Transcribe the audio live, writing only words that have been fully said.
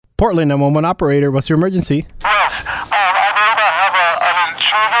Portland 911 operator. What's your emergency? Yes, I believe I have an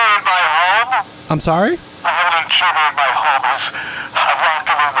intruder in my home. I'm sorry? I have an intruder in my home. I'm locked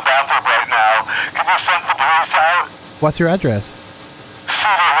him in the bathroom right now. Can you send the police out? What's your address?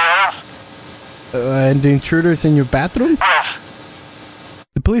 Cedar Hills? And the intruder's in your bathroom? Yes.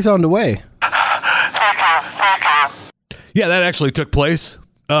 The police are on the way. Thank you. Yeah, that actually took place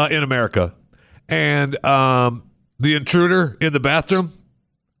in America. And the intruder in the bathroom,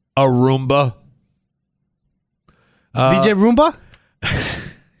 a Roomba. DJ Roomba?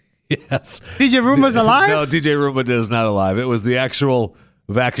 Yes. DJ Roomba's alive? No, DJ Roomba is not alive. It was the actual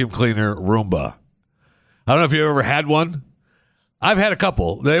vacuum cleaner Roomba. I don't know if you ever had one. I've had a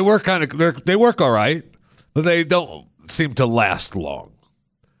couple. They work they work all right, but they don't seem to last long.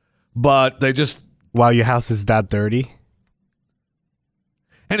 But they just... Wow, your house is that dirty?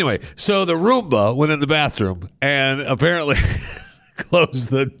 Anyway, so the Roomba went in the bathroom and apparently closed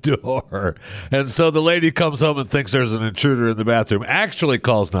the door. And so the lady comes home and thinks there's an intruder in the bathroom, actually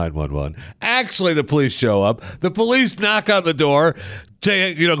calls 911. Actually, the police show up. The police knock on the door.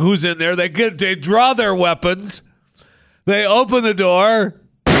 Say, who's in there? They draw their weapons. They open the door.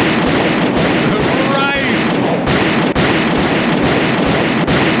 Right.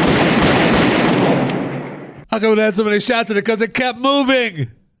 How come it had so many shots in it? Because it kept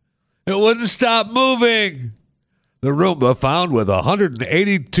moving. It wouldn't stop moving. The Roomba found with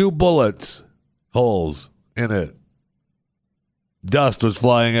 182 bullets holes in it. Dust was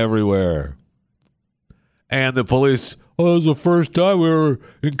flying everywhere. And the police, it was the first time we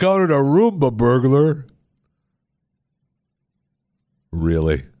encountered a Roomba burglar.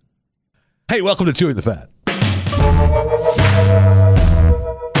 Really? Hey, welcome to Chewing the Fat.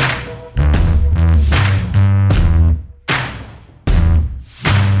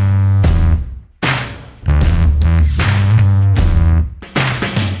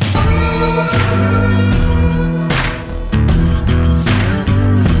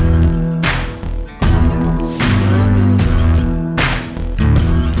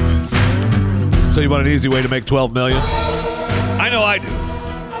 So you want an easy way to make $12 million? I know I do.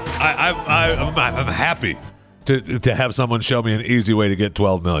 I'm happy to have someone show me an easy way to get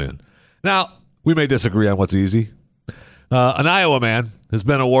 $12 million. Now, we may disagree on what's easy. An Iowa man has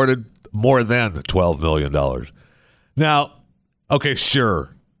been awarded more than $12 million. Now, okay,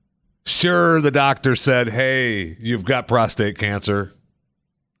 sure. Sure, the doctor said, hey, you've got prostate cancer.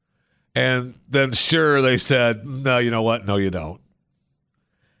 And then sure, they said, no, you know what? No, you don't.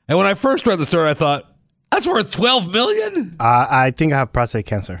 And when I first read the story, I thought, that's worth $12 million? I think I have prostate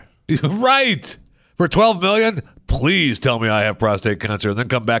cancer. Right. For $12 million, please tell me I have prostate cancer and then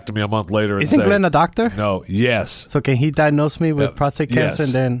come back to me a month later and Isn't say... Glenn a doctor? No, yes. So can he diagnose me with prostate cancer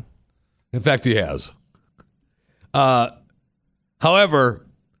yes. and then... In fact, he has. However,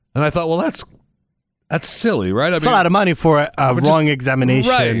 and I thought, well, that's silly, right? It's a lot of money for a wrong examination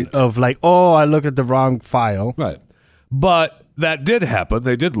right. of like, oh, I looked at the wrong file. Right. But that did happen.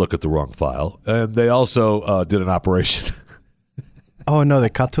 They did look at the wrong file, and they also did an operation. Oh, no, they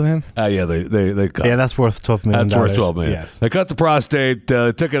cut to him? Yeah, they cut. Yeah, that's worth $12 million. That's worth $12 million. Yes. They cut the prostate,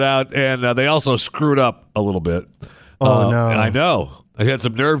 took it out, and they also screwed up a little bit. Oh, no. I know. They had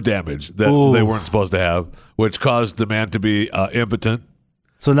some nerve damage that they weren't supposed to have, which caused the man to be impotent.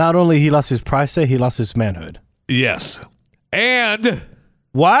 So not only he lost his prostate, he lost his manhood. Yes. And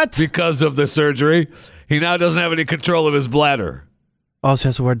what? Because of the surgery, he now doesn't have any control of his bladder. Oh, so he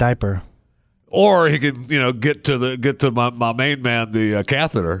has to wear a diaper. Or he can, get to my main man, the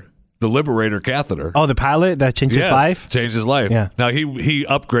catheter, the Liberator catheter. Oh, the pilot that changed his life? Changed his life. Yeah. Now he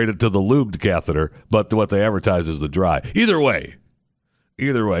upgraded to the lubed catheter, but what they advertise is the dry. Either way,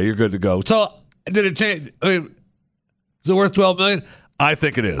 you're good to go. So did it change? I mean, is it worth $12 million? I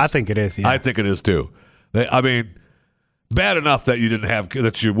think it is. I think it is. Yeah. I think it is too. I mean, bad enough that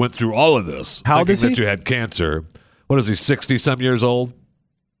that you went through all of this. How old is he? That you had cancer. What is he? 60-some years old?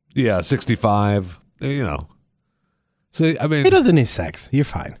 Yeah, 65. So I mean, he doesn't need sex. You're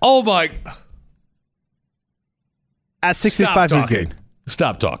fine. Oh my! At 65, you're good.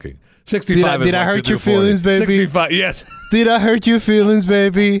 Stop talking. 65 is Did I hurt your feelings, baby? 65, yes. Did I hurt your feelings,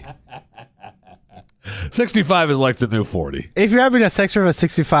 baby? 65 is like the new 40. If you're having a sex drive at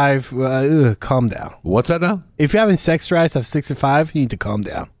 65, calm down. What's that now? If you're having sex drives at 65, you need to calm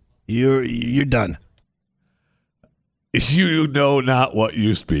down. You're done. You know not what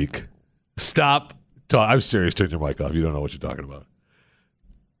you speak. Stop. I'm serious. Turn your mic off. You don't know what you're talking about.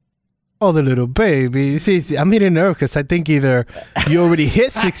 Oh, the little baby. See, I'm hitting nerve because I think either you already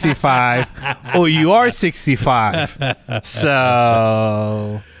hit 65 or you are 65.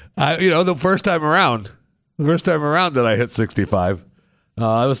 So... the first time around that I hit 65,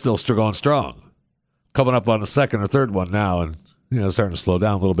 I was still going strong. Coming up on the second or third one now, and starting to slow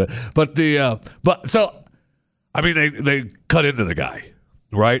down a little bit. But they cut into the guy,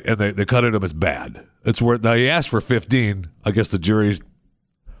 right? And they cut into him as bad. It's where now he asked for 15. I guess the jury's,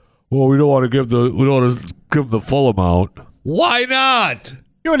 well, we don't want to give the full amount. Why not?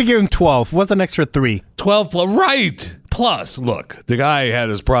 You want to give him 12. What's an extra 3? 12, right? Plus, look, the guy had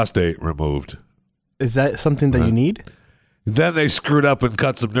his prostate removed. Is that something that you need? Then they screwed up and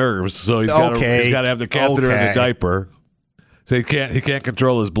cut some nerves, so he's got to have the catheter in a diaper. So he can't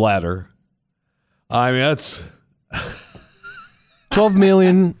control his bladder. I mean, that's $12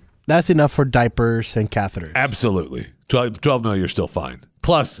 million. That's enough for diapers and catheters. Absolutely. 12 million, you're still fine.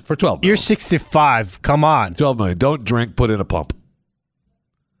 Plus, for 12 million. You're 65. Come on. 12 million. Don't drink. Put in a pump.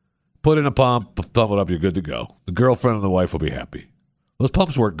 Put in a pump. Pump it up. You're good to go. The girlfriend and the wife will be happy. Those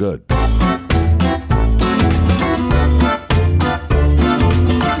pumps work good.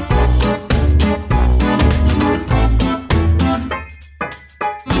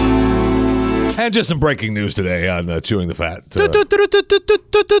 And just some breaking news today on Chewing the Fat.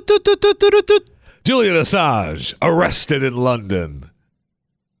 Julian Assange arrested in London.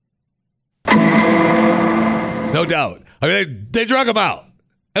 No doubt. I mean, they drug him out.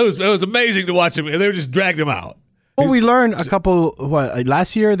 It was amazing to watch him. They just dragged him out. Well, we learned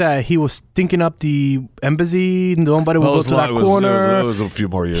last year that he was stinking up the embassy. Nobody would go to that corner. It was a few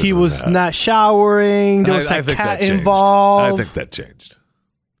more years. He was not showering. There was a cat involved. I think that changed.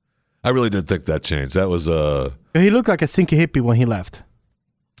 I really did think that changed. That was He looked like a stinky hippie when he left.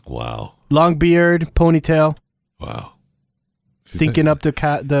 Wow. Long beard, ponytail. Wow. Stinking up the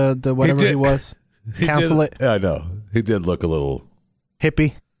cat, the whatever he was. Consulate. Yeah, I know. He did look a little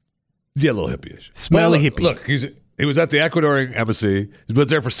hippie. Yeah, a little hippie-ish. Smelly hippie. Look, he was at the Ecuadorian embassy. He was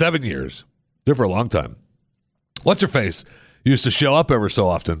there for 7 years. There for a long time. What's her face? Used to show up ever so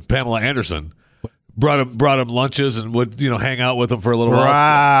often. Pamela Anderson brought him lunches and would hang out with him for a little while.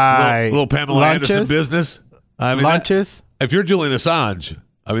 Right. Little Pamela Anderson business. I mean, lunches. If you're Julian Assange,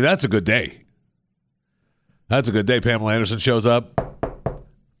 I mean that's a good day. That's a good day. Pamela Anderson shows up.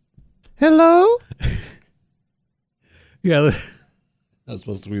 Hello. Yeah, that's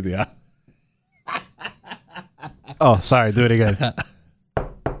supposed to be the. Oh, sorry. Do it again.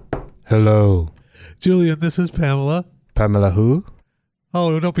 Hello, Julian. This is Pamela. Pamela who?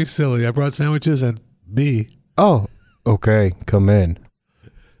 Oh, don't be silly. I brought sandwiches and me. Oh, okay. Come in.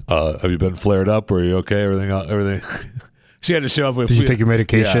 Have you been flared up? Or are you okay? Everything. She had to show up with. Did you take your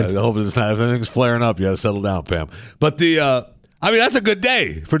medication? Yeah, I hope it's not. If anything's flaring up, you got to settle down, Pam. But that's a good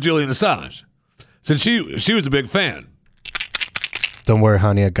day for Julian Assange, since she was a big fan. Don't worry,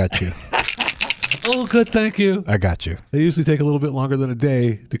 honey. I got you. Oh, good. Thank you. I got you. They usually take a little bit longer than a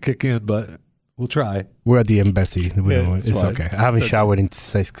day to kick in, but we'll try. We're at the embassy. It's fine. okay. I haven't showered in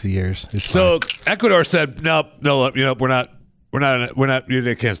 6 years. So Ecuador said, no, we're not.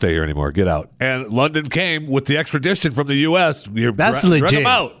 They can't stay here anymore. Get out. And London came with the extradition from the U.S. That's legit. Drug him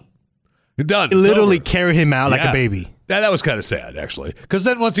out. You're done. It literally carried him out like a baby. That was kind of sad, actually. Because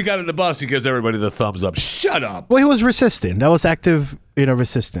then once he got in the bus, he gives everybody the thumbs up. Shut up. Well, he was resistant. That was active,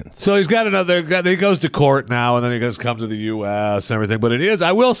 resistance. So he's got another. He goes to court now, and then he goes come to the U.S. and everything. But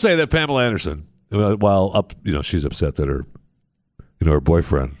I will say that Pamela Anderson, she's upset that her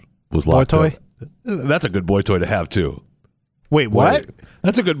boyfriend was locked up. That's a good boy toy to have too. Wait, what?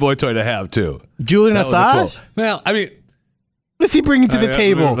 That's a good boy toy to have too. Julian Assange? Well, I mean, what's he bringing to the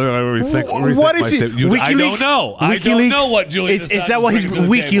table? What is it? I don't know. I don't know what Julian Assange is that what he's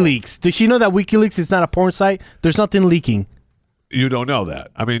WikiLeaks? Does she know that WikiLeaks is not a porn site? There's nothing leaking. You don't know that.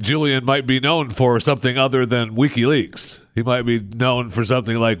 I mean, Julian might be known for something other than WikiLeaks. He might be known for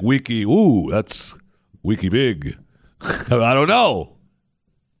something like Wiki. Ooh, that's Wiki Big. I don't know.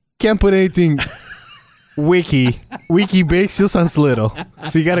 Can't put anything Wiki Big still sounds little.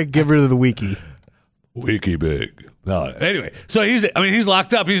 So you got to get rid of the Wiki. Wiki Big. No. Anyway, so he's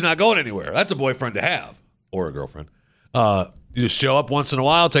locked up. He's not going anywhere. That's a boyfriend to have or a girlfriend. You just show up once in a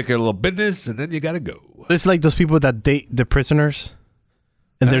while, take care of a little business, and then you got to go. It's like those people that date the prisoners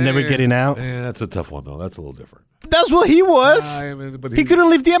and they're never getting out. Yeah, that's a tough one, though. That's a little different. That's what he was. But he couldn't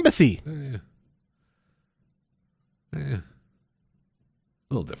leave the embassy. A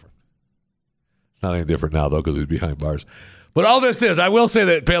little different. It's not any different now, though, because he's behind bars. But all this is, I will say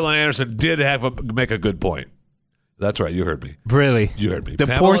that Pamela Anderson did make a good point. That's right. You heard me. Really? You heard me. The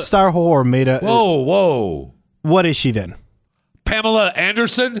porn star whore made a... Whoa. What is she then? Pamela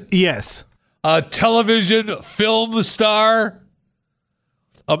Anderson? Yes. A television film star,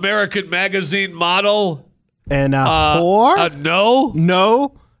 American Magazine model, and a whore?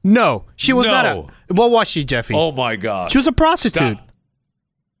 No. She was not a... What was she, Jeffy? Oh, my gosh. She was a prostitute. Stop.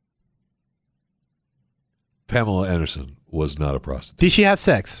 Pamela Anderson was not a prostitute. Did she have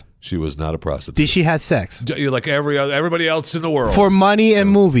sex? She was not a prostitute. Did she have sex? Like everybody else in the world. For money and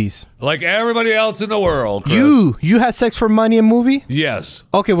movies. Like everybody else in the world, Chris. You had sex for money and movie? Yes.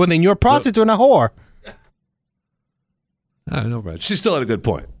 Okay, well then you're a prostitute and a whore. I know, right? She still had a good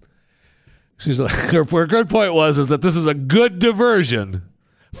point. She's like, her good point was that this is a good diversion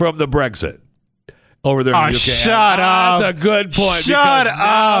from the Brexit over there in the UK. Shut up. That's a good point. Shut because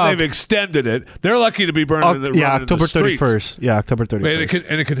now up. they've extended it. They're lucky to be burning in the October streets. 31st. Yeah, October 31st.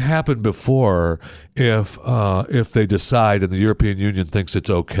 And it can happen before if they decide and the European Union thinks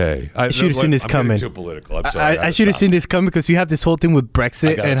it's okay. I should have seen this coming. Too political. I'm sorry. I should have seen this coming because you have this whole thing with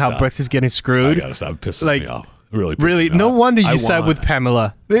Brexit and how Brexit's getting I screwed. gotta stop. It pisses me off. Really, Really, no wonder you side with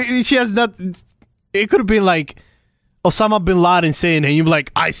Pamela. She has not. It could have been like Osama bin Laden saying, and you're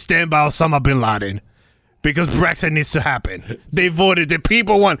like, I stand by Osama bin Laden because Brexit needs to happen. They voted. The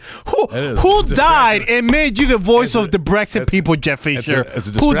people won. Who died and made you the voice of the Brexit people, Jeff Fisher? It's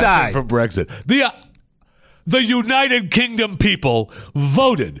a Who distraction died? from Brexit. The United Kingdom people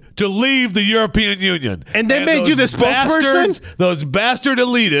voted to leave the European Union. And they made you the spokesperson? Those bastard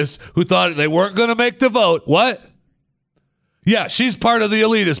elitists who thought they weren't going to make the vote. What? Yeah, she's part of the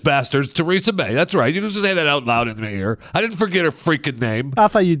elitist bastards, Theresa May. That's right. You can just say that out loud in my ear. I didn't forget her freaking name. I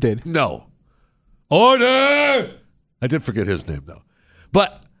thought you did. No. Order! I did forget his name, though.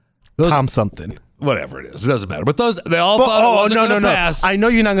 But those... Tom something. Whatever it is. It doesn't matter. But they all thought it wasn't going to pass. I know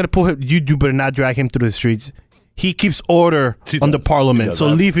you're not going to pull him. You do better not drag him through the streets. He keeps order on the parliament, so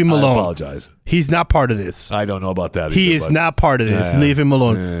leave him alone. I apologize. He's not part of this. I don't know about that He either, is not part of this. Yeah. Leave him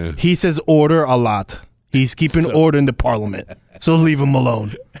alone. Yeah. He says order a lot. He's keeping order in the parliament, so leave him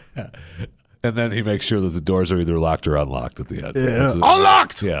alone. And then he makes sure that the doors are either locked or unlocked at the end. Yeah.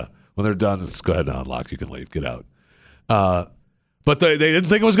 Unlocked! Yeah. When they're done, just go ahead and unlock. You can leave. Get out. But they didn't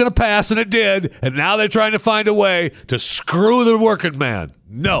think it was going to pass, and it did. And now they're trying to find a way to screw the working man.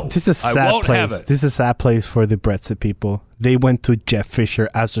 No, This is a sad I won't place. have it. This is a sad place for the Brexit people. They went to Jeff Fisher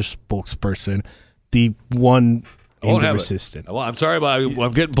as their spokesperson, the one I won't in the have resistance. it. Well, I'm sorry, but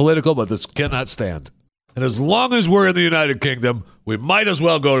I'm getting political, but this cannot stand. And as long as we're in the United Kingdom, we might as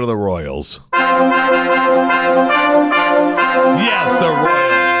well go to the Royals. Yes, the Royals.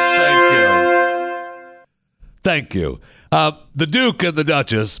 Thank you. The Duke and the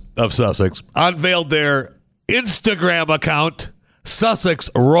Duchess of Sussex unveiled their Instagram account, Sussex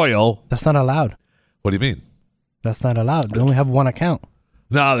Royal. That's not allowed. What do you mean? That's not allowed. They only have one account.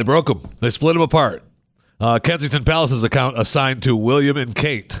 No, they broke them. They split them apart. Kensington Palace's account assigned to William and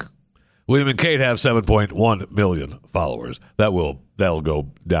Kate. William and Kate have 7.1 million followers. That'll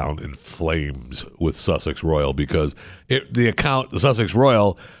go down in flames with Sussex Royal because the Sussex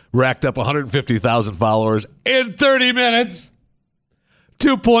Royal, racked up 150,000 followers in 30 minutes.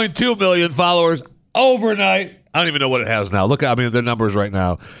 2.2 million followers overnight. I don't even know what it has now. Look, their numbers right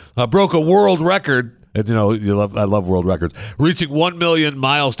now. Broke a world record. And I love world records. Reaching 1 million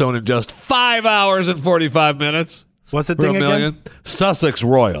milestone in just 5 hours and 45 minutes. What's the thing again? Sussex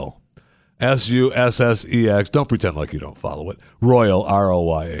Royal. SUSSEX. Don't pretend like you don't follow it. Royal,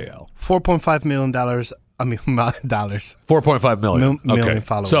 ROYAL. $4.5 million. Dollars. 4.5 million. Million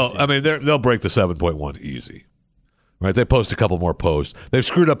followers. So, yeah. they'll break the 7.1 easy. Right? They post a couple more posts. They've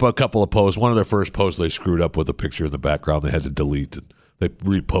screwed up a couple of posts. One of their first posts, they screwed up with a picture in the background. They had to delete it. They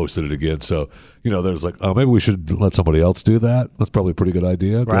reposted it again. So, there's like, maybe we should let somebody else do that. That's probably a pretty good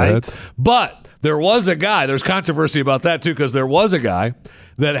idea. Go ahead. But there was a guy, there's controversy about that too, because there was a guy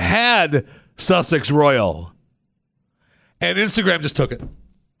that had Sussex Royal. And Instagram just took it.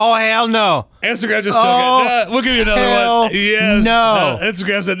 Oh, hell no. Instagram just took it. We'll give you another one. Yes. No.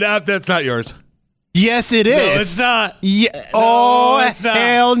 Instagram said, no, that's not yours. Yes, it is. No, it's not. Yeah. No, it's not.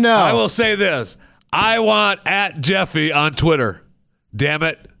 Hell no. I will say this. I want @Jeffy on Twitter. Damn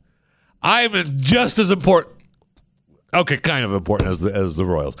it. I'm just as important. Okay, kind of important as the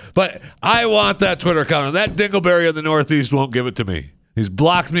Royals. But I want that Twitter account. And that Dingleberry in the Northeast won't give it to me. He's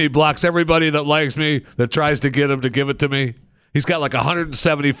blocked me, blocks everybody that likes me, that tries to get him to give it to me. He's got like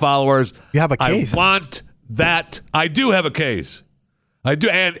 170 followers. You have a case. I want that. I do have a case. I do.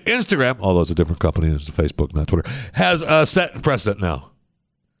 And Instagram, although it's a different company, it's Facebook, not Twitter, has a set precedent now.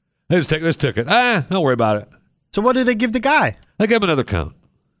 They just took it. Don't worry about it. So what did they give the guy? I give him another count.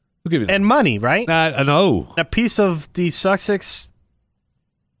 We'll give you And money, right? I know. A piece of the Sussex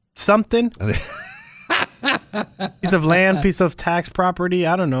something? Piece of land, piece of tax property.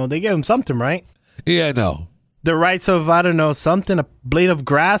 I don't know. They gave him something, right? Yeah, no. The rights of, I don't know, something. A blade of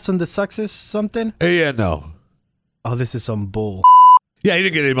grass on the Sussex something? Yeah, no. Oh, this is some bull. Yeah, he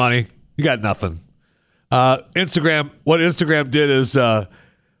didn't get any money. He got nothing. Instagram, what Instagram did is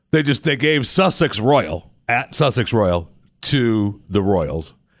they gave Sussex Royal, at Sussex Royal to the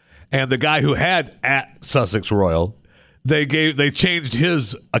Royals, and the guy who had at Sussex Royal, they changed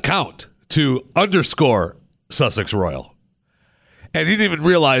his account to _ Sussex Royal. And he didn't even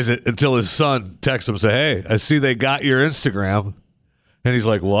realize it until his son texts him and say, "Hey, I see they got your Instagram." And he's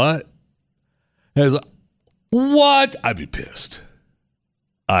like, "What?" And he's like, "What?" I'd be pissed.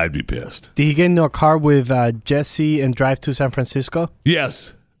 Did he get into a car with Jesse and drive to San Francisco?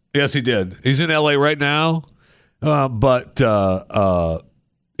 Yes, he did. He's in LA right now, but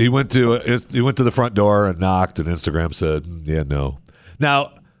he went to the front door and knocked, and Instagram said, "Yeah, no."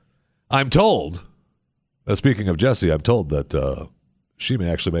 Now, I'm told. Speaking of Jesse, I'm told that she may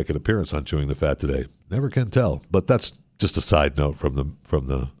actually make an appearance on Chewing the Fat today. Never can tell, but that's just a side note from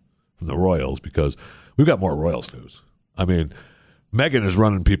the Royals, because we've got more Royals news. I mean, Meghan is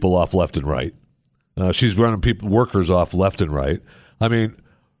running people off left and right. She's running workers off left and right. I mean,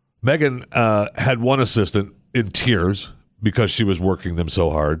 Meghan had one assistant in tears because she was working them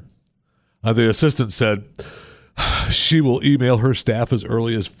so hard. The assistant said she will email her staff as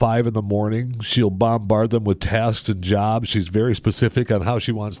early as 5 a.m. She'll bombard them with tasks and jobs. She's very specific on how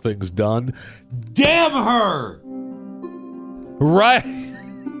she wants things done. Damn her! Right?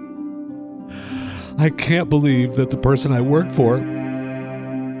 I can't believe that the person I work for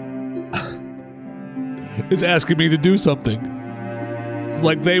is asking me to do something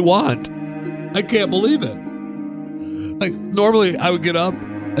like they want. I can't believe it. Like, normally I would get up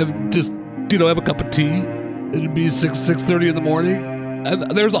and just, have a cup of tea. It'd be 6:30 in the morning,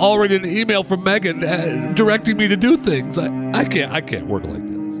 and there's already an email from Meghan directing me to do things. I can't work like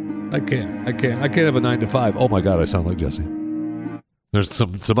this. I can't have a 9 to 5. Oh my God, I sound like Jesse. There's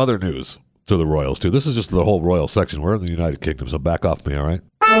some other news to the Royals too. This is just the whole Royal section. We're in the United Kingdom, so back off me, all right?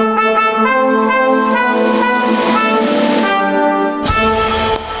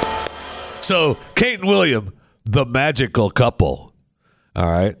 So Kate and William, the magical couple, all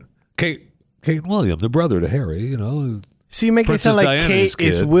right? Kate and William, the brother to Harry, So you make it sound like Diana's Kate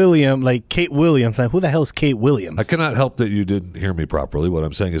is kid. William, like Kate Williams. Like, who the hell is Kate Williams? I cannot help that you didn't hear me properly. What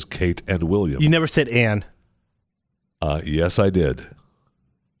I'm saying is Kate and William. You never said Anne. Yes, I did.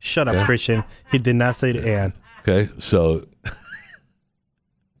 Shut up, Christian. He did not say to Anne. Okay, so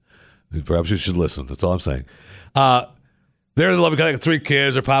perhaps you should listen. That's all I'm saying. They're the loving couple. 3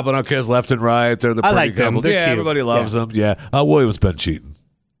 kids. They're popping out kids left and right. They're the I pretty like them. couples. They're Yeah, cute. everybody loves them. Yeah. William's been cheating.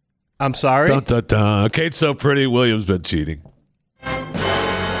 I'm sorry. Dun, dun, dun. Kate's so pretty. William's been cheating.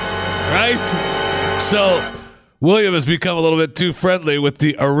 Right? So William has become a little bit too friendly with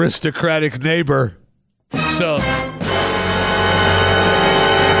the aristocratic neighbor. So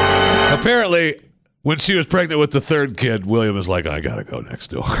apparently, when she was pregnant with the 3rd kid, William is like, "I gotta go next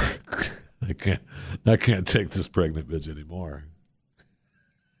door. I can't take this pregnant bitch anymore."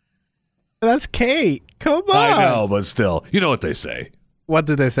 That's Kate. Come on. I know, but still, you know what they say. What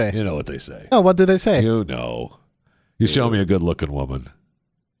did they say? You know what they say. No, what did they say? You know. You show me a good-looking woman.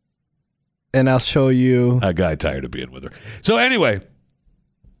 And I'll show you. A guy tired of being with her. So anyway,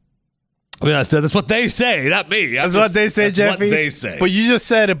 I mean, that's what they say, not me. That's what they say, Jeffy. That's what they say. But you just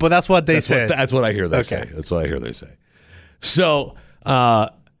said it, but that's what they said. That's what I hear they say. That's what I hear they say. So,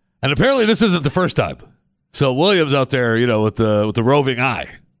 and apparently this isn't the first time. So William's out there, with the roving eye.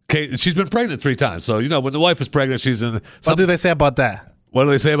 Kate, she's been pregnant 3 times. So, when the wife is pregnant, she's in. What do they say about that? What do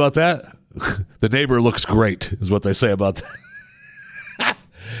they say about that? The neighbor looks great, is what they say about that.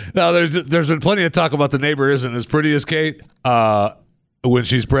 Now, there's been plenty of talk about the neighbor isn't as pretty as Kate. When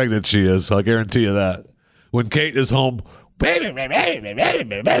she's pregnant, she is. I'll guarantee you that. When Kate is home, trust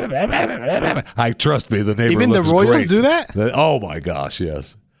me, the neighbor Even looks the Royals great. do that? Oh, my gosh,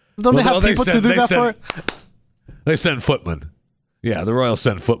 yes. Don't they have people to do that for? They send footmen. Yeah, the Royals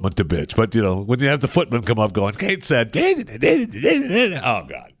send footmen to bitch. But, when you have the footman come up going, Kate said, oh,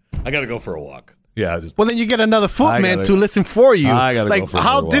 God, I got to go for a walk. Yeah. Well, then you get another footman to listen for you. I got to go for a walk.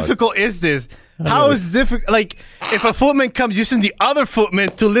 How difficult is this? How is difficult? Like, if a footman comes, you send the other footman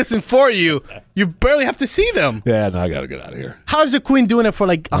to listen for you. You barely have to see them. Yeah, no, I got to get out of here. How is the Queen doing it for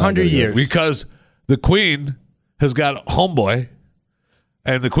like 100 years? Because the Queen has got homeboy.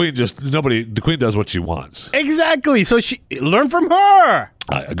 And the Queen does what she wants. Exactly. So learn from her.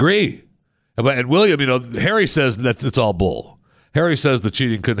 I agree. And William, Harry says that it's all bull. Harry says the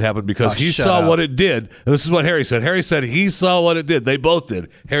cheating couldn't happen because he saw what it did. And this is what Harry said. Harry said he saw what it did. They both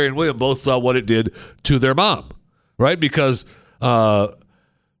did. Harry and William both saw what it did to their mom, right? Because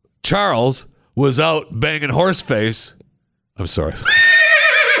Charles was out banging Horseface. I'm sorry.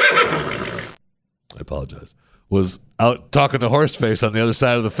 I apologize. Was out talking to Horseface on the other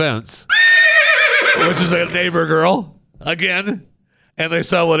side of the fence, which is a neighbor girl, again. And they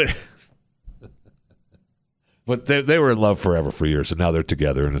saw what it... But they were in love forever for years, and now they're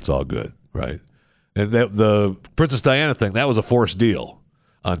together, and it's all good, right? And the Princess Diana thing, that was a forced deal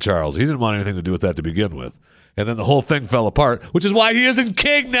on Charles. He didn't want anything to do with that to begin with. And then the whole thing fell apart, which is why he isn't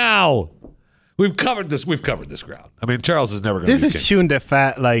king now. We've covered this ground. I mean, Charles is never going to be king. This is chewing the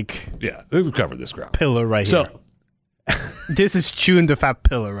fat, Yeah, we've covered this ground. Pillar right here. This is chewing the fat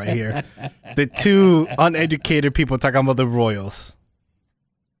pillar right here. The two uneducated people talking about the royals.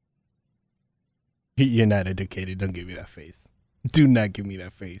 You're not educated. Don't give me that face. Do not give me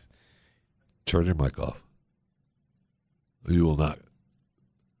that face. Turn your mic off. You will not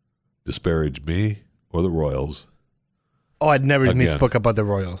disparage me or the royals. Oh, I'd never even spoke about the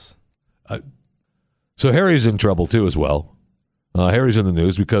royals. So Harry's in trouble too as well. Harry's in the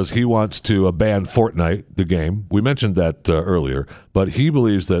news because he wants to ban Fortnite, the game. We mentioned that earlier, but he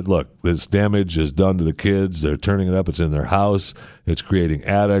believes that, look, this damage is done to the kids. They're turning it up. It's in their house. It's creating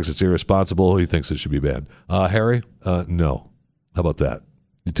addicts. It's irresponsible. He thinks it should be banned. Harry, no. How about that?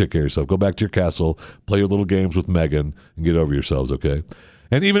 You take care of yourself. Go back to your castle, play your little games with Meghan, and get over yourselves, okay?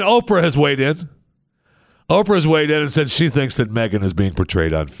 And even Oprah has weighed in. Oprah's weighed in and said she thinks that Meghan is being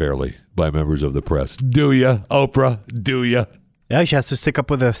portrayed unfairly by members of the press. Do ya, Oprah? Do ya? Yeah, she has to stick up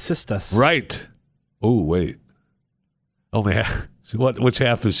with her sisters. Right. Oh, wait. Only half. Which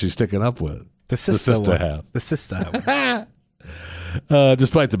half is she sticking up with? The sister half. The sister half.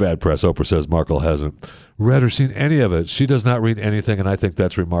 Despite the bad press, Oprah says Markle hasn't read or seen any of it. She does not read anything, and I think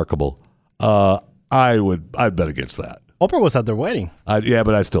that's remarkable. I'd bet against that. Oprah was at their wedding. Yeah,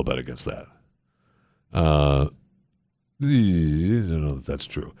 but I still bet against that. I don't know that that's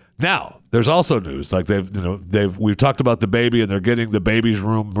true. Now, there's also news like we've talked about the baby, and they're getting the baby's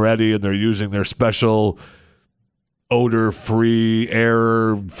room ready, and they're using their special odor-free,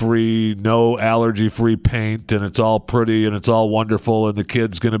 air-free, no allergy-free paint, and it's all pretty and it's all wonderful, and the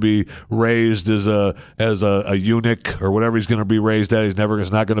kid's going to be raised as a eunuch or whatever he's going to be raised at. He's not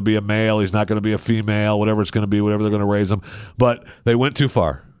going to be a male. He's not going to be a female. Whatever it's going to be, whatever they're going to raise him. But they went too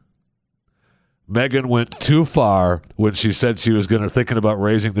far. Meghan went too far when she said she was thinking about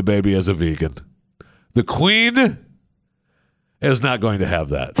raising the baby as a vegan. The Queen is not going to have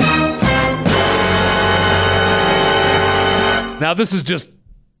that. Now, this is just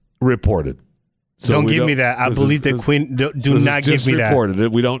reported. So don't give me that. I believe the Queen. Do not give me that.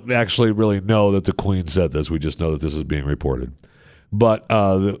 Reported. We don't actually really know that the Queen said this. We just know that this is being reported. But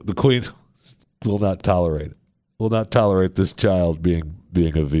the Queen will not tolerate it. Will not tolerate this child being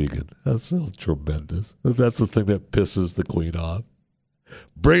a vegan. That's so tremendous. That's the thing that pisses the Queen off.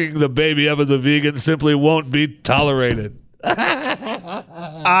 Bringing the baby up as a vegan simply won't be tolerated.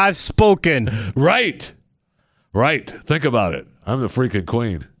 I've spoken. Right. Think about it. I'm the freaking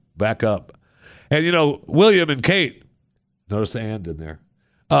Queen. Back up. And, William and Kate, notice the and in there,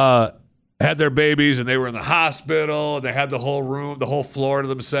 had their babies, and they were in the hospital, and they had the whole room, the whole floor to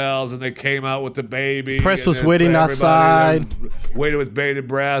themselves, and they came out with the baby. Press was waiting outside. Waited with bated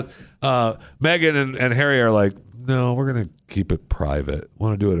breath. Meghan and Harry are like, no, we're going to keep it private.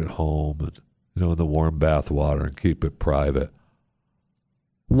 Want to do it at home and, in the warm bath water and keep it private.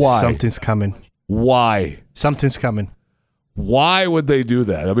 Why? Something's coming. Why? Something's coming. Why would they do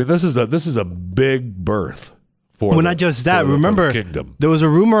that? I mean, this is a big birth. Not just that. Remember, there was a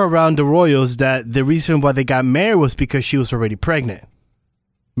rumor around the royals that the reason why they got married was because she was already pregnant.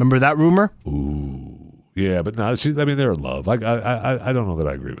 Remember that rumor? Ooh, yeah, but no, they're in love. I don't know that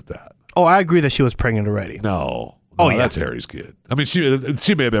I agree with that. Oh, I agree that she was pregnant already. No, yeah, that's Harry's kid. I mean, she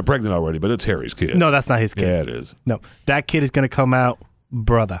may have been pregnant already, but it's Harry's kid. No, that's not his kid. Yeah, it is. No, that kid is going to come out,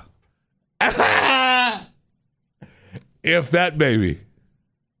 brother. If that baby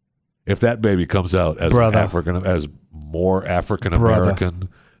comes out as as more African American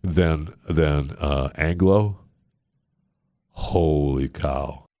than Anglo, holy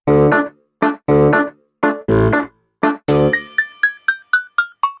cow.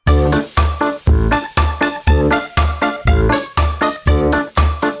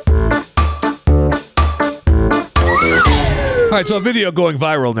 All right, so a video going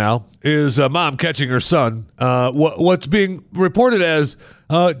viral now is a mom catching her son, what's being reported as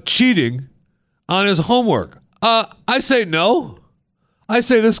cheating on his homework. I say no. I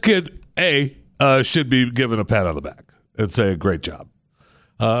say this kid, should be given a pat on the back and say, great job.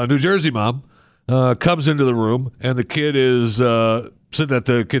 A New Jersey mom comes into the room, and the kid is sitting at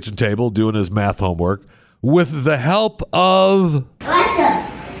the kitchen table doing his math homework with the help of... Alexa,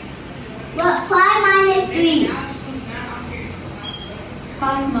 what 5 minus 3?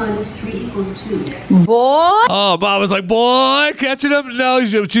 5 minus 3 equals 2. Boy! Oh, mom was like, boy, catching him? No,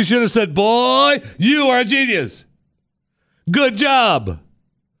 she should have said, boy, you are a genius. Good job.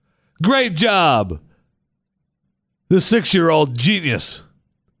 Great job. This 6-year-old genius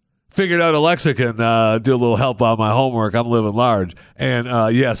figured out Alexa can do a little help on my homework. I'm living large. And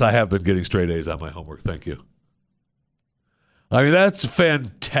yes, I have been getting straight A's on my homework. Thank you. I mean, that's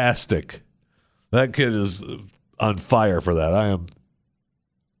fantastic. That kid is on fire for that.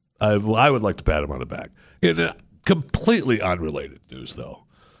 I would like to pat him on the back. In completely unrelated news, though,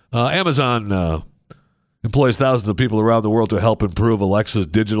 Amazon employs thousands of people around the world to help improve Alexa's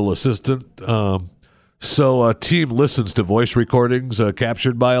digital assistant. So a team listens to voice recordings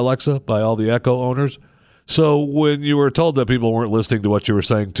captured by Alexa, by all the Echo owners. So when you were told that people weren't listening to what you were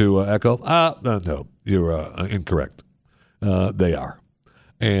saying to Echo, no, you're incorrect. They are.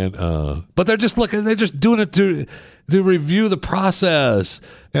 And but they're just doing it to review the process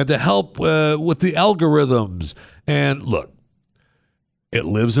and to help with the algorithms. And look, it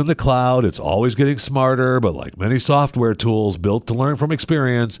lives in the cloud. It's always getting smarter, but like many software tools built to learn from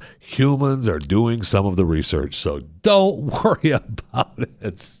experience, humans are doing some of the research. So don't worry about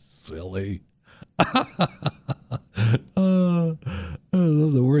it, silly. Don't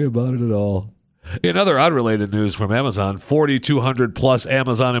worry about it at all. In other unrelated news from Amazon, 4,200 plus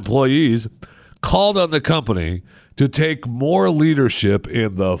Amazon employees called on the company to take more leadership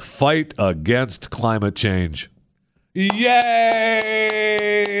in the fight against climate change. Yay!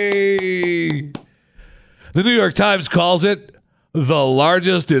 The New York Times calls it the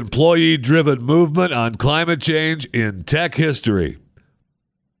largest employee-driven movement on climate change in tech history.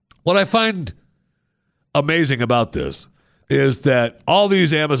 What I find amazing about this is that all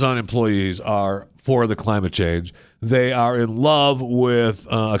these Amazon employees are for the climate change. They are in love with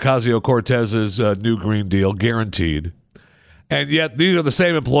Ocasio-Cortez's new Green Deal, guaranteed. And yet these are the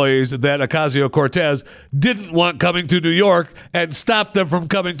same employees that Ocasio-Cortez didn't want coming to New York and stopped them from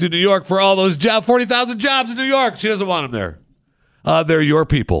coming to New York for all those jobs, 40,000 jobs in New York. She doesn't want them there. They're your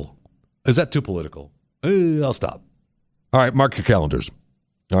people. Is that too political? I'll stop. All right, mark your calendars.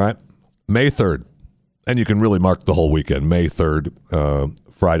 All right, May 3rd. And you can really mark the whole weekend, May 3rd,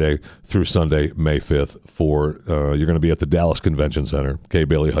 Friday through Sunday, May 5th, you're going to be at the Dallas Convention Center, Kay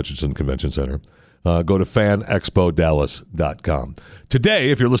Bailey Hutchinson Convention Center. Go to fanexpodallas.com. Today,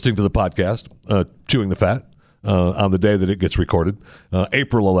 if you're listening to the podcast, Chewing the Fat, on the day that it gets recorded,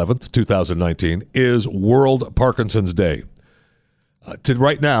 April 11th, 2019, is World Parkinson's Day.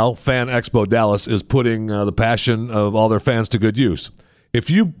 Right now, Fan Expo Dallas is putting the passion of all their fans to good use.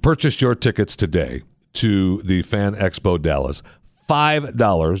 If you purchased your tickets today to the Fan Expo Dallas,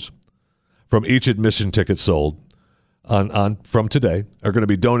 $5 from each admission ticket sold from today are going to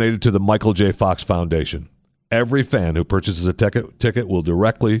be donated to the Michael J. Fox Foundation. Every fan who purchases a ticket will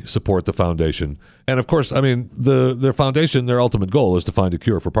directly support the foundation. And of course, I mean, their foundation, their ultimate goal is to find a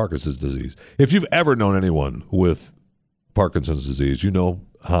cure for Parkinson's disease. If you've ever known anyone with Parkinson's disease, you know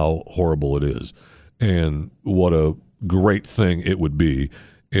how horrible it is and what a great thing it would be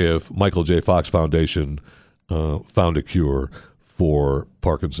if Michael J. Fox Foundation found a cure for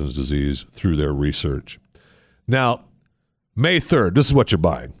Parkinson's disease through their research. Now, May 3rd, this is what you're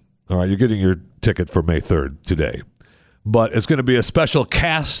buying. All right, you're getting your ticket for May 3rd today. But it's going to be a special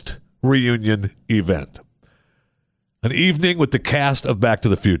cast reunion event. An evening with the cast of Back to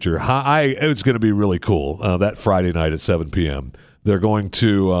the Future. It's going to be really cool. That Friday night at 7 p.m. They're going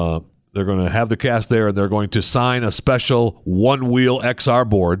to have the cast there, and they're going to sign a special one-wheel XR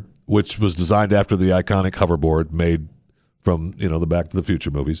board, which was designed after the iconic hoverboard made from the Back to the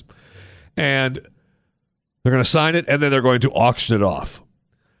Future movies. And they're going to sign it, and then they're going to auction it off.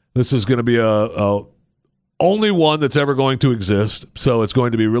 This is going to be a only one that's ever going to exist, so it's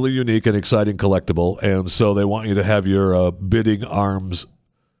going to be really unique and exciting collectible, and so they want you to have your bidding arms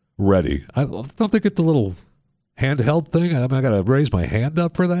ready. Don't they get the little handheld thing? I got to raise my hand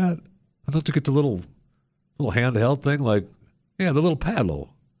up for that? I don't get the little handheld thing, like, the little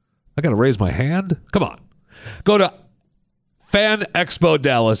paddle. I got to raise my hand? Come on. Go to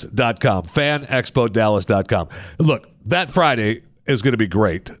fanexpodallas.com, fanexpodallas.com. Look, that Friday is going to be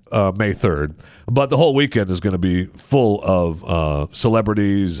great, May 3rd, but the whole weekend is going to be full of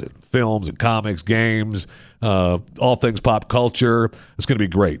celebrities, and films, and comics, games, all things pop culture. It's going to be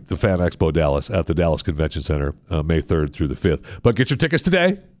great, the Fan Expo Dallas at the Dallas Convention Center, May 3rd through the 5th. But get your tickets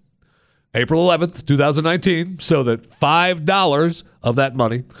today, April 11th, 2019, so that $5 of that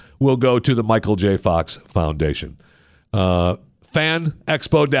money will go to the Michael J. Fox Foundation.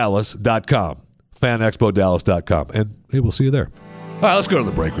 FanExpoDallas.com. FanExpoDallas.com. And hey, we'll see you there. All right, let's go to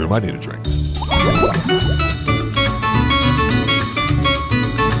the break room. I need a drink.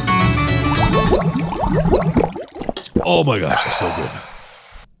 Oh my gosh, that's so good.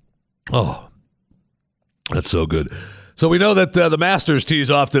 Oh, that's so good. So we know that the Masters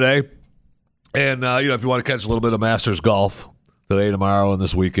tees off today And, if you want to catch a little bit of Masters golf today, tomorrow, and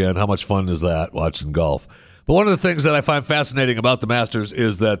this weekend, how much fun is that watching golf? But one of the things that I find fascinating about the Masters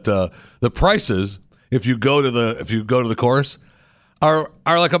is that the prices, if you go to the course, are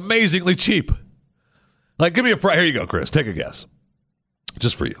like amazingly cheap. Like, give me a price. Here you go, Chris. Take a guess.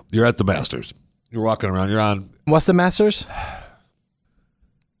 Just for you. You're at the Masters. You're walking around. You're on. What's the Masters?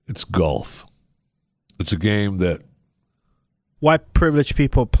 It's golf. It's a game that. White privileged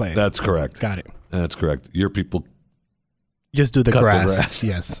people play. That's correct. Got it. That's correct. Your people just do the cut grass. The grass.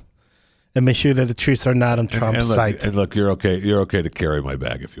 Yes. And make sure that the trees are not on Trump's site. And look, you're okay. You're okay to carry my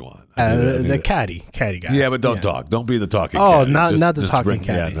bag if you want. The caddy guy. Yeah, but don't talk. Don't be the talking. Oh, caddy. not the talking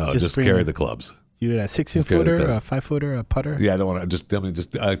caddy. Yeah, no, just carry the clubs. You a 16-footer, a 5-footer, a putter? Yeah, I don't want to. Just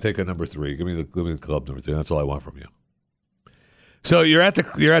take a number 3. Give me the club number 3. That's all I want from you. So you're about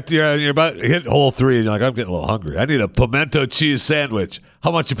to hit hole 3, and you're like, I'm getting a little hungry. I need a pimento cheese sandwich. How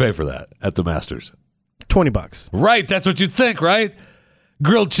much you pay for that at the Masters? $20. Right, that's what you think, right?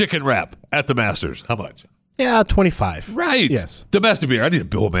 Grilled chicken wrap at the Masters. How much? Yeah, $25. Right. Yes. Domestic beer. I need a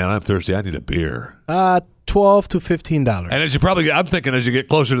beer. Oh, man, I'm thirsty. I need a beer. $12 to $15. And I'm thinking as you get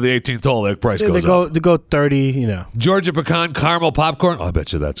closer to the 18th hole, the price goes up. They go 30, Georgia pecan caramel popcorn. Oh, I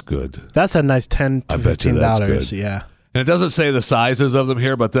bet you that's good. That's a nice $10 to $15. Yeah. And it doesn't say the sizes of them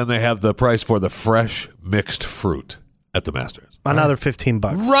here, but then they have the price for the fresh mixed fruit at the Masters. Another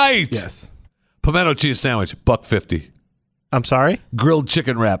 $15. Right. Yes. Pimento cheese sandwich, $1.50. I'm sorry? Grilled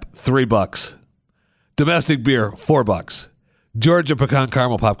chicken wrap, $3. Domestic beer, $4. Georgia pecan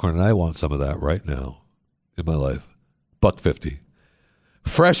caramel popcorn, and I want some of that right now in my life. $1.50.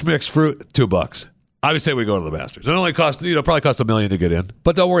 Fresh mixed fruit, $2. I would say we go to the Masters. It only costs, probably costs $1 million to get in,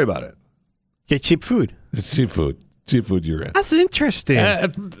 but don't worry about it. Get cheap food. It's cheap food. Cheap food you're in. That's interesting.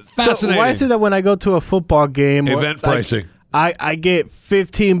 Fascinating. So why is it that when I go to a football game, event pricing, I get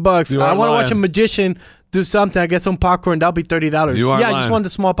 $15? I want to watch a magician do something. I get some popcorn. That'll be $30. I just want the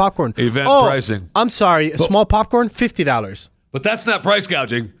small popcorn. Event pricing. I'm sorry, small popcorn, $50. But that's not price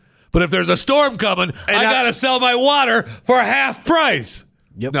gouging. But if there's a storm coming, I got to sell my water for half price.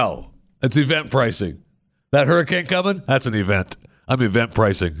 Yep. No, it's event pricing. That hurricane coming, that's an event. I'm event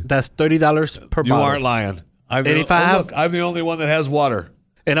pricing. That's $30 per bottle. You aren't lying. I'm the only one that has water.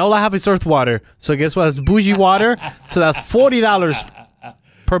 And all I have is earth water. So guess what? It's bougie water. So that's $40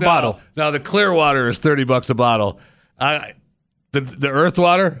 per bottle. Now the clear water is $30 a bottle. The earth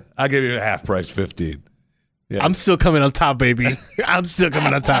water, I give you a half price, $15. Yeah. I'm still coming on top, baby. I'm still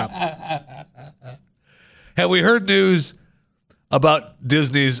coming on top. Have we heard news about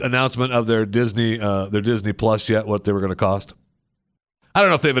Disney's announcement of their Disney Plus yet? What they were going to cost? I don't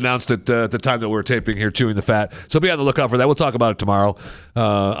know if they've announced it at the time that we're taping here, Chewing the Fat. So be on the lookout for that. We'll talk about it tomorrow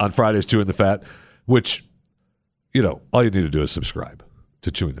on Friday's Chewing the Fat, which, all you need to do is subscribe to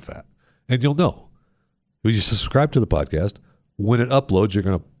Chewing the Fat. And you'll know. When you subscribe to the podcast, when it uploads, you're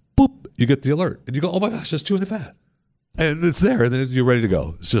going to, boop, you get the alert. And you go, oh my gosh, that's Chewing the Fat. And it's there, and then you're ready to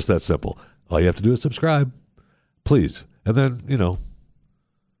go. It's just that simple. All you have to do is subscribe, please. And then,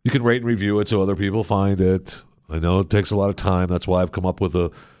 you can rate and review it so other people find it. I know it takes a lot of time. That's why I've come up with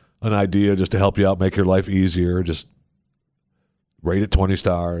an idea just to help you out, make your life easier. Just rate it 20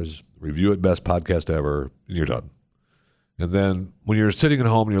 stars, review it best podcast ever, and you're done. And then when you're sitting at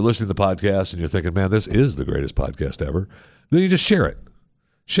home and you're listening to the podcast and you're thinking, man, this is the greatest podcast ever, then you just share it.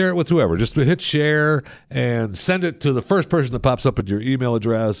 Share it with whoever. Just hit share and send it to the first person that pops up at your email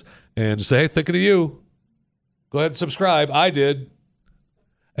address and just say, hey, thinking of you. Go ahead and subscribe. I did.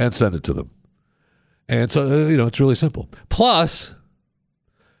 And send it to them. And so, it's really simple. Plus,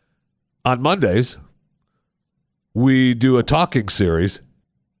 on Mondays, we do a talking series.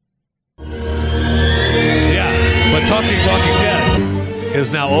 Yeah, but Talking Walking Dead is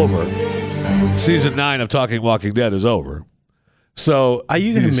now over. Season 9 of Talking Walking Dead is over. So, are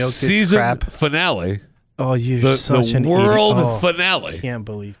you going to milk this season crap? Finale? Oh, you're such an world idiot. finale Can't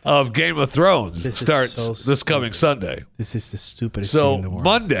believe of Game of Thrones starts this coming Sunday. This is the stupidest thing in the world.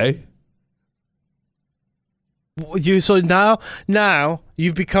 Monday. So now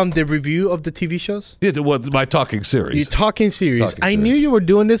you've become the review of the TV shows? Yeah, my talking series. Your talking series. I knew you were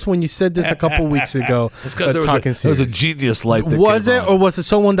doing this when you said this a couple weeks ago. It's because there was a genius light that was came it, on. or was it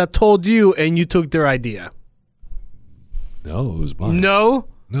someone that told you and you took their idea? No, it was mine. No?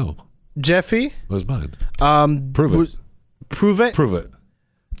 No. Jeffy? It was mine. Prove it. Prove it.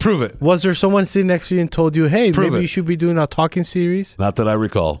 Prove it. Was there someone sitting next to you and told you, hey, Prove maybe it. you should be doing a talking series? Not that I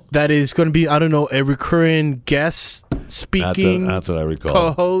recall. That is going to be, I don't know, a recurring guest speaking Not that I recall.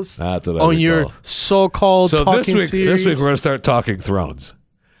 co-host Not that I on recall. your so-called talking series. This week we're going to start talking Thrones.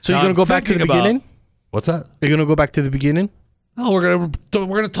 So you're going to go back to the beginning? What's that? You're going to go back to the beginning? Oh, we're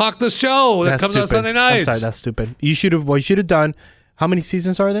gonna talk the show that comes out Sunday nights. I'm sorry, that's stupid. You should have done. How many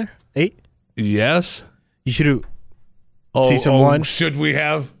seasons are there? 8. Yes. You should have. Season 1. Should we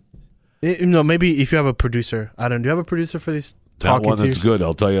have? No, maybe if you have a producer. I don't know. Do you have a producer for this talking That one that's series? good,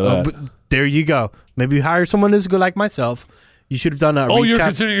 I'll tell you that. But there you go. Maybe hire someone that's good like myself. You should have done a recap. You're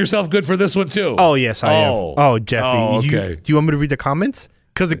considering yourself good for this one too? Oh, yes, I am. Oh, Jeffy. Oh, okay. Do you want me to read the comments?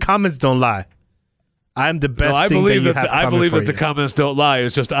 Because the comments don't lie. I'm the best. No, I thing believe that I believe that the comments don't lie.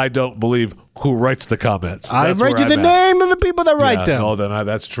 It's just I don't believe who writes the comments. I That's write where you the I'm at. name of the people that write them. No, then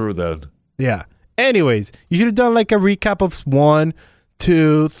that's true then. Yeah. Anyways, you should have done like a recap of 1,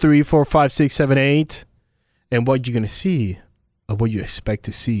 2, 3, 4, 5, 6, 7, 8, and what you're gonna see, or what you expect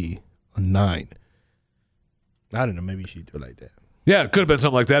to see on 9. I don't know. Maybe you should do it like that. Yeah, it could have been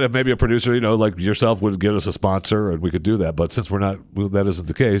something like that. If maybe a producer, like yourself, would give us a sponsor, and we could do that. But since that isn't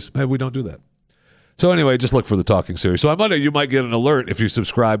the case, maybe we don't do that. So anyway, just look for the talking series. So on Monday, you might get an alert if you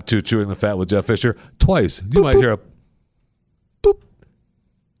subscribe to Chewing the Fat with Jeff Fisher twice. You might hear a boop,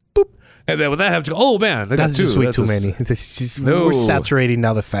 boop. And then when that happens, you go, oh man, they That's got 2. just way That's too many. No. We're saturating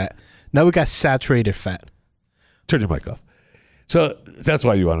now the fat. Now we got saturated fat. Turn your mic off. So that's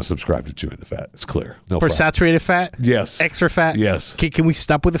why you want to subscribe to Chewing the Fat. It's clear. No For problem. saturated fat? Yes. Extra fat? Yes. Can we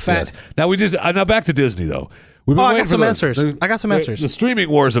stop with the fat? Yes. Now back to Disney though. We've been I waiting got for some the- answers. the- I got some answers. The streaming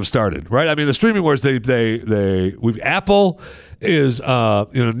wars have started, right? I mean, the streaming wars. Apple is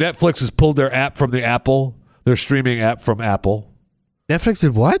Netflix has pulled their app from the Apple, their streaming app from Apple. Netflix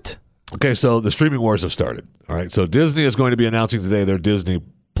did what? Okay, so the streaming wars have started. All right, so Disney is going to be announcing today their Disney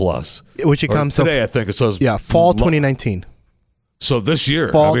Plus, Which it Or comes today, I think. It says fall 2019. So this year,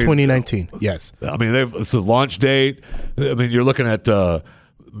 Fall 2019. Yes. I mean, it's the launch date. I mean, you're looking at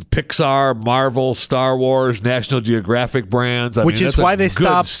Pixar, Marvel, Star Wars, National Geographic brands. Which is why they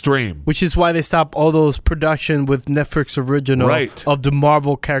stopped stream. Which is why they stopped all those production with Netflix original Right. of the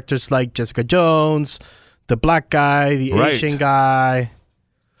Marvel characters like Jessica Jones, the black guy, the Right. Asian guy.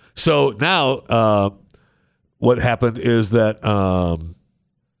 So now, what happened is that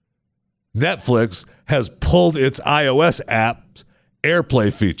Netflix has pulled its iOS app's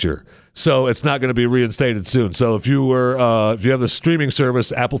AirPlay feature, so it's not going to be reinstated soon. So if you have the streaming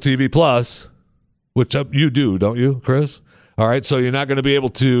service Apple TV Plus, which you do, don't you, Chris? All right, so you're not going to be able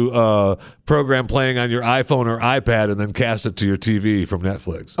to program playing on your iPhone or iPad and then cast it to your TV from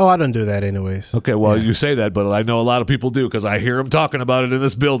Netflix. Oh, I don't do that anyways. Okay, well, you say that, but I know a lot of people do because I hear them talking about it in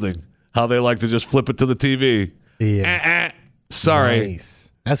this building, how they like to just flip it to the TV. Yeah. Sorry.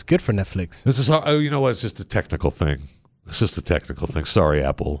 Nice. That's good for Netflix. This is you know what? It's just a technical thing. It's just a technical thing. Sorry,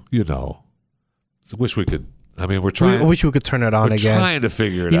 Apple. I wish we could. I mean, we're trying. I wish we could turn it on we're again. trying to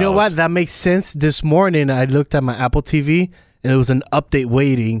figure it out. You know what? That makes sense. This morning, I looked at my Apple TV, and there was an update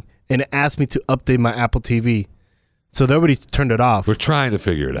waiting, and it asked me to update my Apple TV. So they already turned it off. We're trying to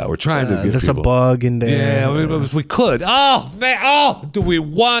figure it out. We're trying to get There's people. a bug in there. Yeah, I mean, if we could. Oh man. Oh, do we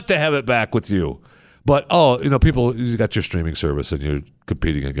want to have it back with you? But people, you got your streaming service, and you're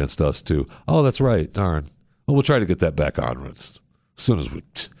competing against us too. Oh, that's right. Darn. Well, we'll try to get that back on as soon as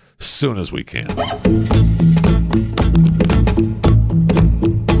we can.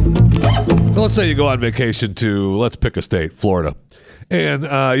 So let's say you go on vacation to, let's pick a state, Florida, and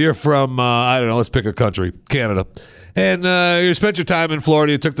you're from I don't know, let's pick a country, Canada, and you spent your time in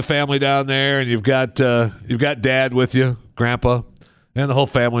Florida. You took the family down there, and you've got Dad with you, Grandpa, and the whole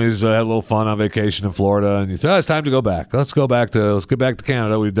family's had a little fun on vacation in Florida. And you thought, it's time to go back. Let's get back to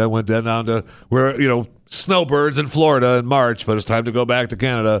Canada. We went down to where snowbirds in Florida in March, but it's time to go back to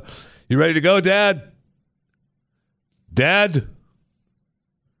Canada. You ready to go, Dad? Dad?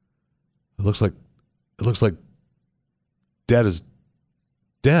 It looks like Dad is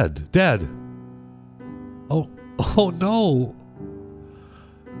dead. Dad. Oh no.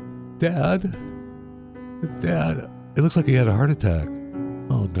 Dad. It looks like he had a heart attack.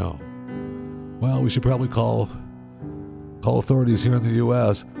 Oh no. Well, we should probably call authorities here in the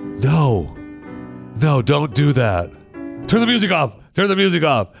US. No, don't do that. Turn the music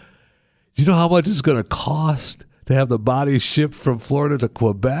off. You know how much it's going to cost to have the body shipped from Florida to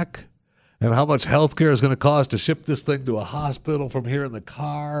Quebec? And how much healthcare is going to cost to ship this thing to a hospital from here in the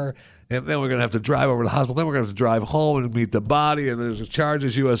car? And then we're going to have to drive over to the hospital. Then we're going to have to drive home and meet the body. And there's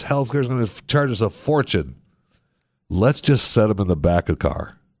charges. U.S. healthcare is going to charge us a fortune. Let's just set him in the back of the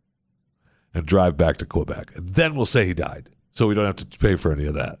car and drive back to Quebec. And then we'll say he died, so we don't have to pay for any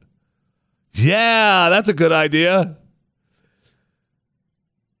of that. Yeah, that's a good idea.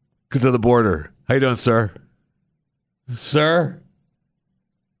 Get to the border. How you doing, sir? Sir?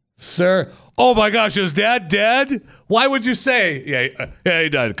 Oh my gosh, is Dad dead? Why would you say? Yeah, he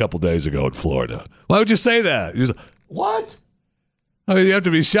died a couple days ago in Florida. Why would you say that? He's like, what? I mean, you have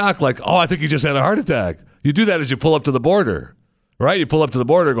to be shocked, like, oh, I think he just had a heart attack. You do that as you pull up to the border, right? You pull up to the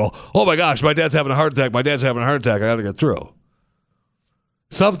border and go, oh my gosh, my dad's having a heart attack. My dad's having a heart attack. I got to get through.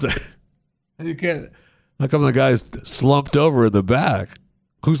 Something. You can't. How come the guy's slumped over in the back?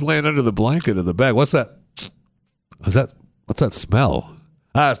 Who's laying under the blanket in the back? What's that? What's that smell?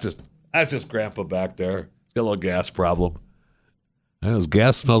 That's just Grandpa back there. Got a little gas problem. And his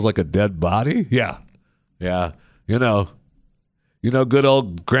gas smells like a dead body? Yeah. Yeah. You know, good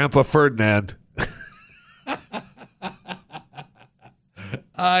old Grandpa Ferdinand.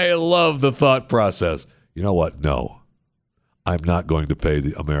 I love the thought process. You know what? No, I'm not going to pay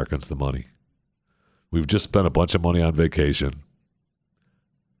the Americans the money. We've just spent a bunch of money on vacation.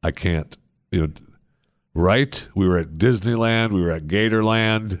 I can't, right? We were at Disneyland. We were at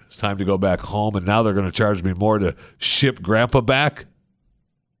Gatorland. It's time to go back home. And now they're going to charge me more to ship Grandpa back?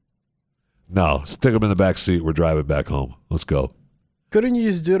 No, stick him in the back seat. We're driving back home. Let's go. Couldn't you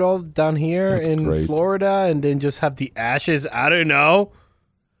just do it all down here in great. Florida and then just have the ashes? I don't know.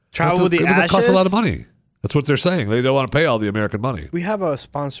 Travel with the ashes? That costs a lot of money. That's what they're saying. They don't want to pay all the American money. We have a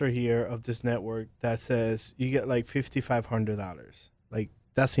sponsor here of this network that says you get like $5,500. Like,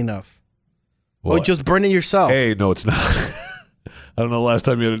 that's enough. Well, or just burn it yourself. Hey, no, it's not. I don't know the last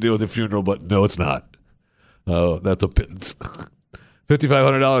time you had to deal with a funeral, but no, it's not. That's a pittance.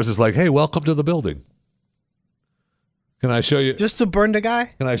 $5,500 is like, hey, welcome to the building. Can I show you? Just to burn the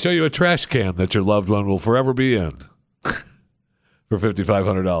guy? Can I show you a trash can that your loved one will forever be in? For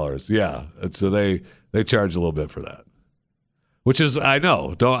 $5,500. Yeah. And so they charge a little bit for that. Which is, I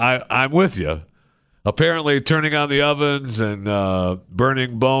know. I'm with you. Apparently turning on the ovens and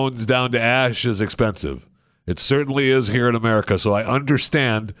burning bones down to ash is expensive. It certainly is here in America. So I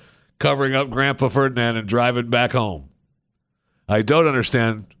understand covering up Grandpa Ferdinand and driving back home. I don't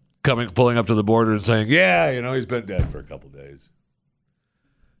understand pulling up to the border and saying, yeah, he's been dead for a couple days.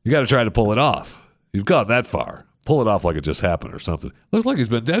 You got to try to pull it off. You've got that far. Pull it off like it just happened or something. Looks like he's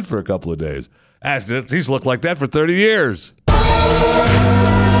been dead for a couple of days. He's looked like that for 30 years.